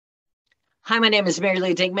Hi, my name is Mary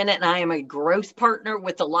Lou Digman, and I am a growth partner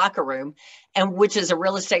with the Locker Room, and which is a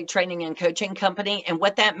real estate training and coaching company. And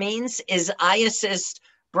what that means is I assist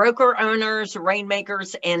broker owners,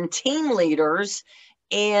 rainmakers, and team leaders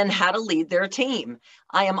in how to lead their team.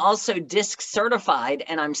 I am also DISC certified,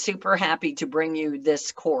 and I'm super happy to bring you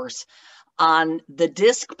this course on the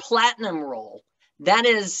DISC Platinum rule. That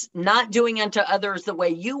is not doing unto others the way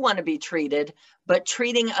you want to be treated, but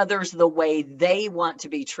treating others the way they want to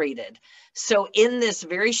be treated. So in this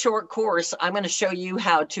very short course, I'm going to show you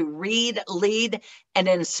how to read, lead, and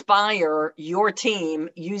inspire your team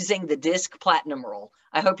using the DISC Platinum rule.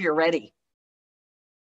 I hope you're ready.